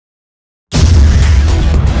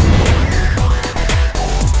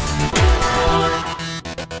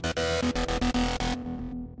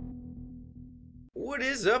What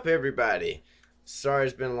is up, everybody? Sorry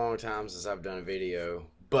it's been a long time since I've done a video,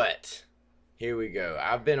 but here we go.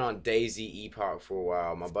 I've been on DayZ Epoch for a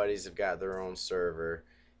while. My buddies have got their own server,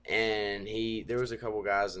 and there was a couple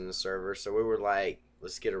guys in the server, so we were like,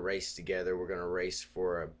 let's get a race together. We're gonna race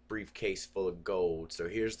for a briefcase full of gold. So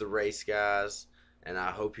here's the race, guys, and I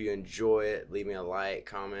hope you enjoy it. Leave me a like,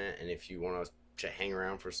 comment, and if you want to hang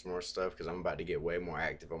around for some more stuff, because I'm about to get way more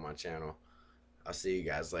active on my channel. I'll see you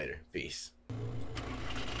guys later. Peace.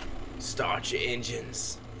 Start your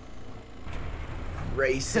engines.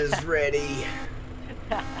 Race is ready.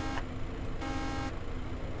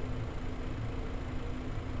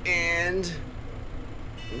 And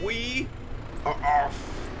we are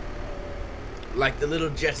off. Like the little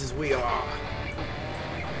jets as we are.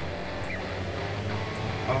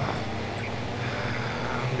 Oh,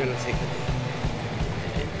 I'm gonna take the...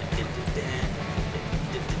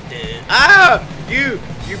 Ah! You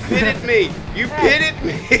pitted me! You pitted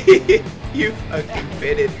me! You fucking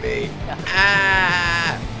pitted me!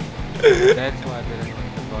 Ah! That's why I didn't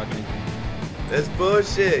want the body. That's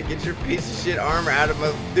bullshit. Get your piece of shit armor out of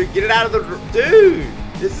my... Dude, get it out of the... Dude!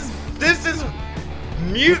 This is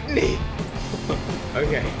mutiny!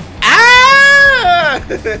 Okay. Ah!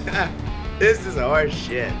 This is horse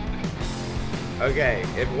shit. Okay,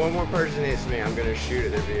 if one more person hits me, I'm gonna shoot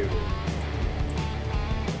at their vehicle.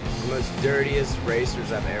 The most dirtiest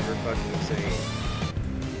racers I've ever fucking seen.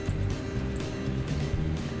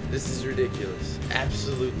 This is ridiculous.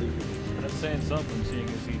 Absolutely ridiculous. That's saying something, seeing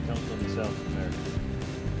as he comes from South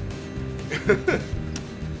America.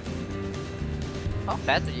 How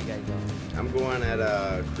fast are you guys going? I'm going at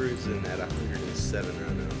cruising at 107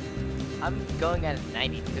 right now. I'm going at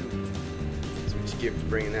 92. That's what you get for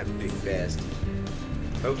bringing that big fast.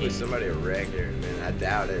 Hopefully somebody will wreck there, man. I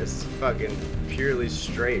doubt it. It's fucking purely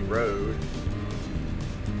straight road.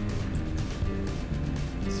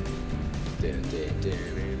 It's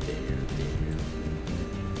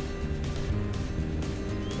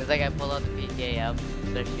like I pull out the PK out,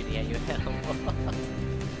 start shooting at you.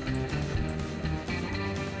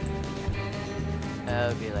 I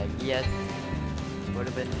would be like, yes. What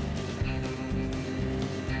a bit.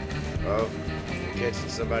 Oh, I'm catching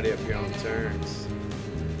somebody up here on the turns.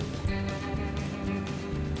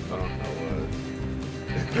 Oh, I was.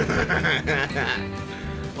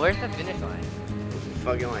 Where's the finish line?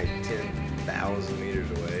 Fucking like 10,000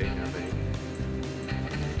 meters away, I think.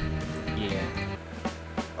 Yeah.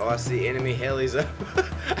 Oh, I see enemy helis up.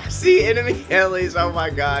 I see enemy helis. Oh my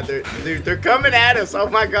god, they're coming at us. Oh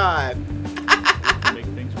my god. Make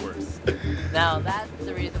things worse. Now that's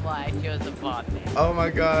the reason why I chose the bot man. Oh my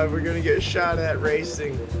god, we're gonna get shot at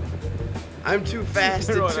racing. I'm too fast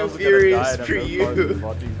and Everyone too else is gonna furious die, for and you. the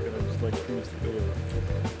body's gonna just like cruise the field.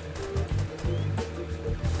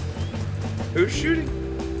 Who's shooting?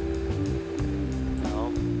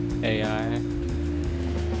 No. AI.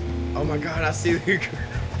 Oh my god, I see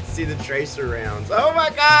the tracer rounds. Oh my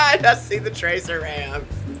god, I see the tracer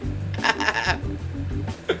rounds.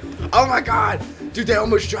 Oh my god, dude, they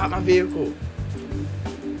almost dropped my vehicle.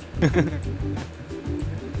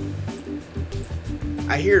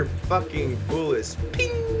 I hear fucking bullets.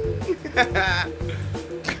 Ping.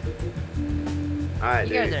 Alright,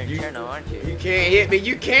 You guys are dude. internal, aren't you? You can't hit me.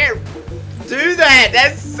 You can't do that.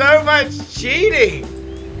 That's so much cheating.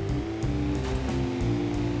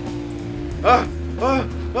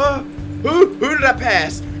 Who did I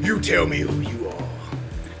pass? You tell me who you are.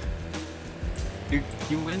 Dude,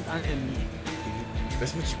 you went underneath, dude.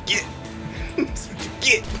 That's what you get. That's what you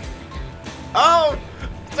get. Oh,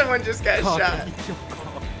 someone just got shot.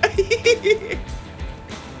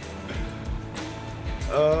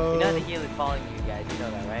 Oh. You know the heel is following you guys, you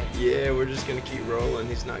know that, right? Yeah, we're just gonna keep rolling.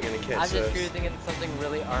 He's not gonna catch I'm us. just cruising in something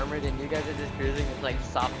really armored and you guys are just cruising with like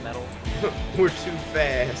soft metal. We're too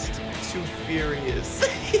fast, too furious.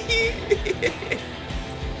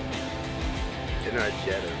 In our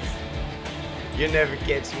Jettas. You'll never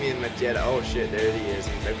catch me in my Jetta. Oh shit, there he is.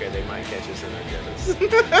 Okay, they might catch us in our Jettas.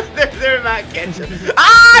 they might catch us.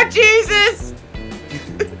 Ah, Jesus!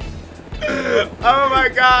 Oh my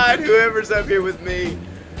god, whoever's up here with me,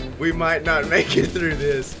 we might not make it through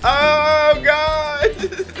this. Oh god!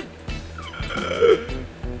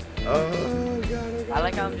 Oh god. I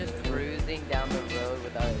like how I'm just cruising down the road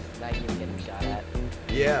without not even getting shot at.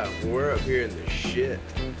 Yeah, we're up here in the shit.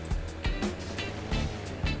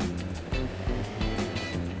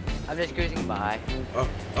 I'm just cruising by. Oh,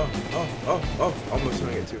 almost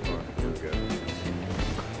hung it too far. Here we go.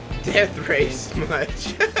 Death race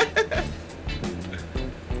much.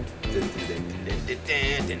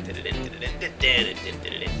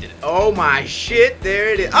 Oh my shit,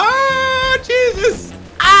 there it is. Oh, Jesus.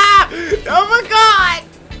 Ah! Oh my God.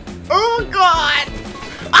 Oh my God.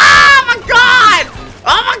 Oh my God.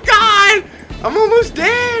 Oh my God. I'm almost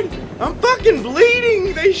dead. I'm fucking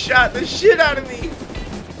bleeding. They shot the shit out of me.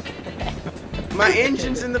 My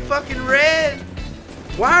engine's in the fucking red.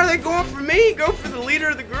 Why are they going for me? Go for the leader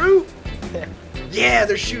of the group. Yeah,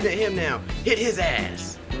 they're shooting at him now. Hit his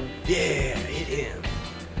ass. Yeah, hit him.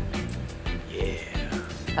 Yeah.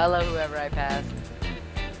 Hello, whoever I passed.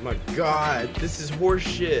 My God, this is horse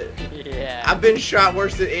shit. Yeah. I've been shot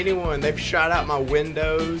worse than anyone. They've shot out my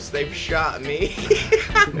windows. They've shot me.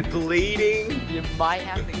 I'm bleeding. You might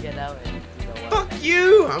have to get out and you know what? Fuck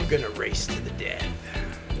you. I'm gonna race to the death.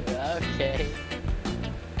 Okay.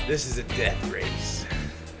 This is a death race.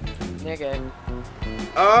 Nigga.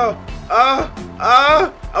 I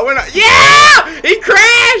went up. Yeah! He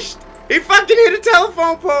crashed! He fucking hit a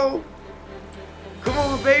telephone pole. Come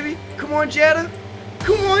on, baby. Come on, Jetta.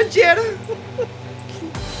 Come on, Jetta.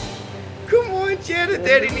 Come on, Jetta.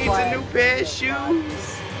 Daddy needs a new pair of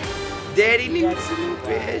shoes. Daddy needs a new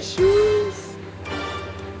pair of shoes.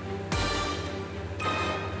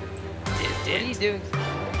 What are you doing?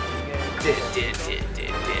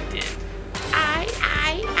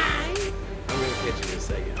 I'm gonna catch you in a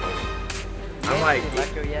second. I'm You like, ain't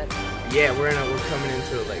Electro yet? yeah, we're coming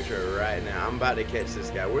into Electro right now. I'm about to catch this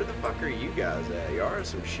guy. Where the fuck are you guys at? Y'all are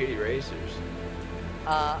some shitty racers.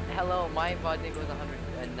 Hello, my body was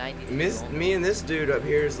 190. Me and this dude up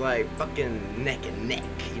here is like fucking neck and neck.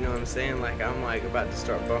 You know what I'm saying? Like I'm like about to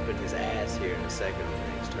start bumping his ass here in a second on the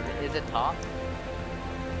next turn. Is it top?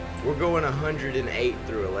 We're going 108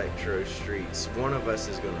 through Electro streets. One of us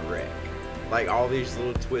is gonna wreck. Like all these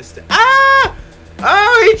little twisted. Ah!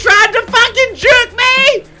 Oh, he tried to fucking juke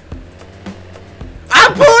me!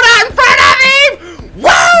 I pulled out in front of him!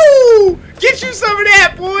 Whoa! Get you some of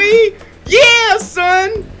that, boy! Yeah,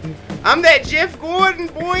 son! I'm that Jeff Gordon,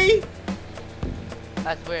 boy!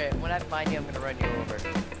 I swear, when I find you, I'm gonna run you over.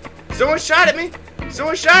 Someone shot at me!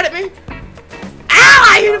 Someone shot at me! Ow!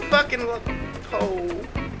 I hit a fucking pole.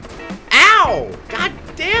 Ow! God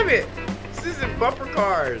damn it! This isn't bumper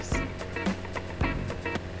cars.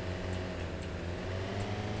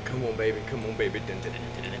 Come on, baby. Come on, baby.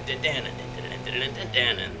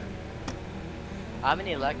 I'm in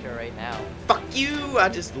Electro right now. Fuck you! I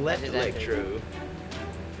just left just Electro.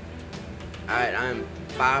 Alright, I'm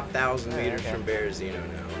 5,000 meters okay. from Berezino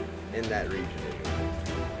now. In that region, anyway.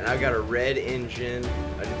 And I've got a red engine,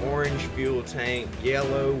 an orange fuel tank,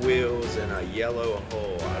 yellow wheels, and a yellow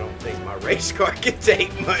hull. I don't think my race car can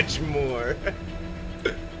take much more.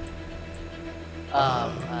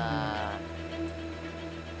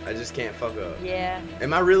 I just can't fuck up. Yeah.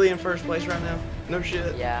 Am I really in first place right now? No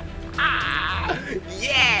shit. Yeah. Ah,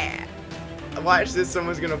 yeah. Watch this.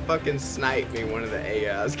 Someone's gonna fucking snipe me. One of the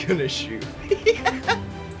AI's gonna shoot me.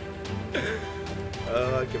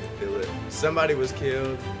 Oh, I can feel it. Somebody was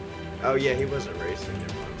killed. Oh yeah, he wasn't racing.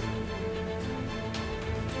 Never mind.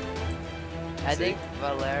 I think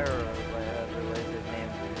Valero or whatever was his name.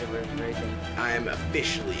 They were racing. I am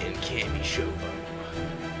officially in Cami Shovo.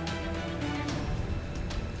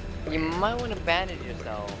 You might want to bandage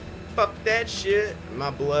yourself. Fuck that shit. My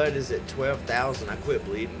blood is at 12,000. I quit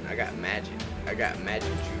bleeding. I got magic. I got magic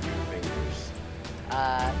juju fingers.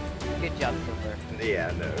 Good job, Stiffler. Yeah,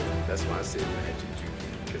 I know. That's why I said magic juju,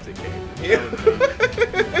 because it came from you.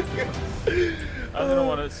 I didn't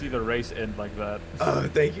want to see the race end like that. Oh,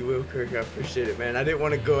 thank you, Wilkerk. I appreciate it, man. I didn't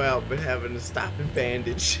want to go out but having to stop and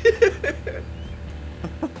bandage.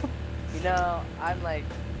 You know, I'm like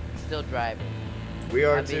still driving. We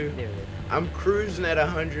are I'm being too. serious. I'm cruising at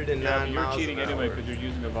 109 Yeah, but you're miles cheating an anyway hour. because you're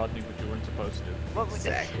using a vodnik which you weren't supposed to. What was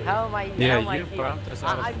Exactly. How am I? Yeah, how am I you here? bumped us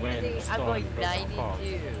out of I'm the way and using- I'm stalled going because of the car.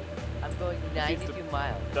 92. I'm going 92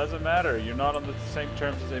 miles. Doesn't matter. You're not on the same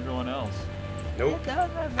terms as everyone else. Nope. It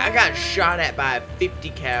doesn't I got matter. shot at by a 50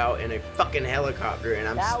 cal in a fucking helicopter, and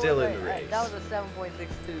I'm That still was in the race. That was a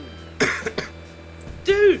 7.62.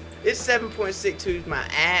 Dude, it's 7.62 my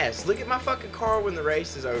ass. Look at my fucking car when the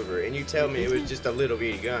race is over, and you tell me it was just a little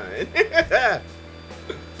bitty gun.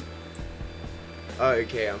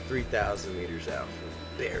 Okay, I'm 3,000 meters out from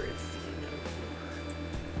Berezino.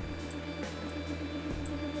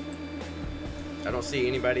 I don't see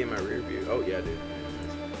anybody in my rear view. Oh yeah, I do.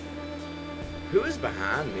 Who is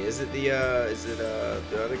behind me? Is it the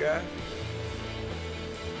the other guy?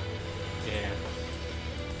 Yeah.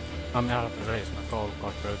 I'm out of the race. My car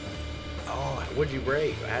got broken. Oh, what'd you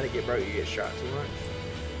break? How'd it get broke? You get shot too much?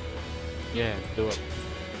 Yeah, do it.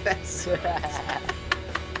 That's.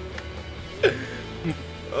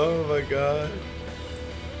 Oh my god.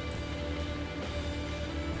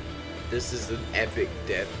 This is an epic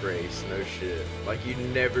death race, no shit. Like, you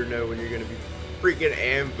never know when you're gonna be freaking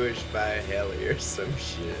ambushed by a heli or some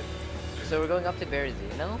shit. So we're going up to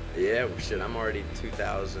Berezino? Yeah, well, shit, I'm already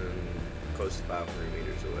 2,000, close to 500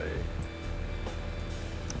 meters away.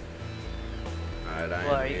 Alright,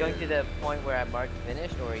 Well, are you going to the point where I marked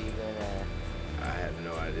finished, or are you gonna... I have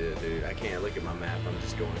no idea, dude. I can't look at my map, I'm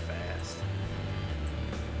just going fast.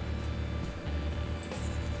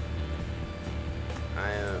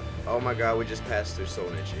 Oh my god, we just passed through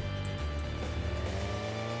Solnichi.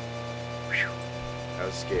 That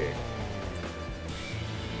was scary.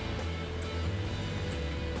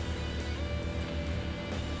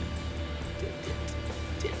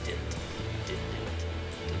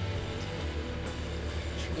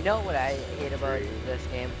 You know what I hate about this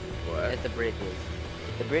game? What? It's the bridges.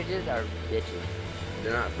 The bridges are bitches.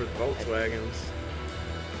 They're not for the Volkswagens.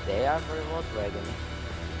 They are for the Volkswagen.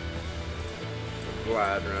 We're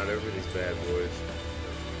gliding right over these bad boys.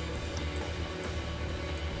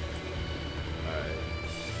 Alright.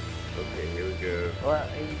 Okay, here we go. Well,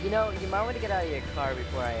 you know, you might want to get out of your car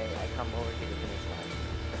before I come over to the finish line.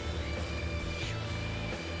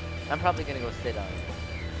 I'm probably gonna go sit on it.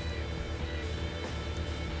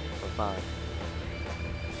 For fun.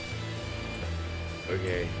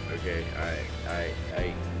 Okay,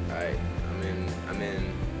 alright. I'm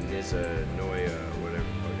in Niza Noya, whatever the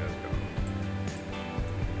fuck that's called.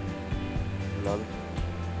 Lol.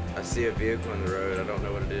 I see a vehicle on the road, I don't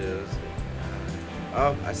know what it is.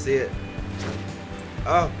 Oh, I see it.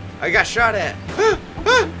 Oh, I got shot at.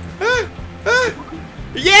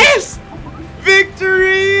 Yes!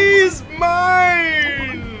 Victory is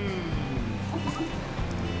mine!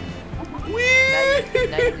 Now you just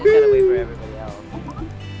gotta wait for everybody else.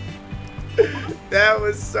 That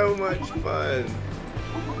was so much fun.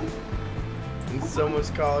 And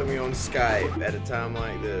someone's calling me on Skype at a time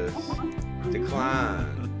like this.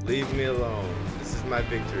 Decline. Leave me alone. This is my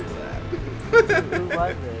victory lap. Who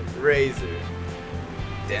was it? Razor.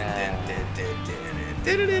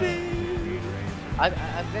 I'm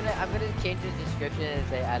gonna change the description and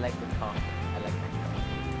say I like the conk. I like the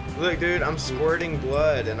conk. Look, dude, I'm squirting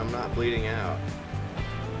blood and I'm not bleeding out.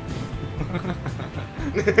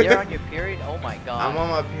 You're on your period? Oh my god. I'm on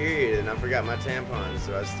my period and I forgot my tampons,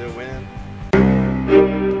 so I still win.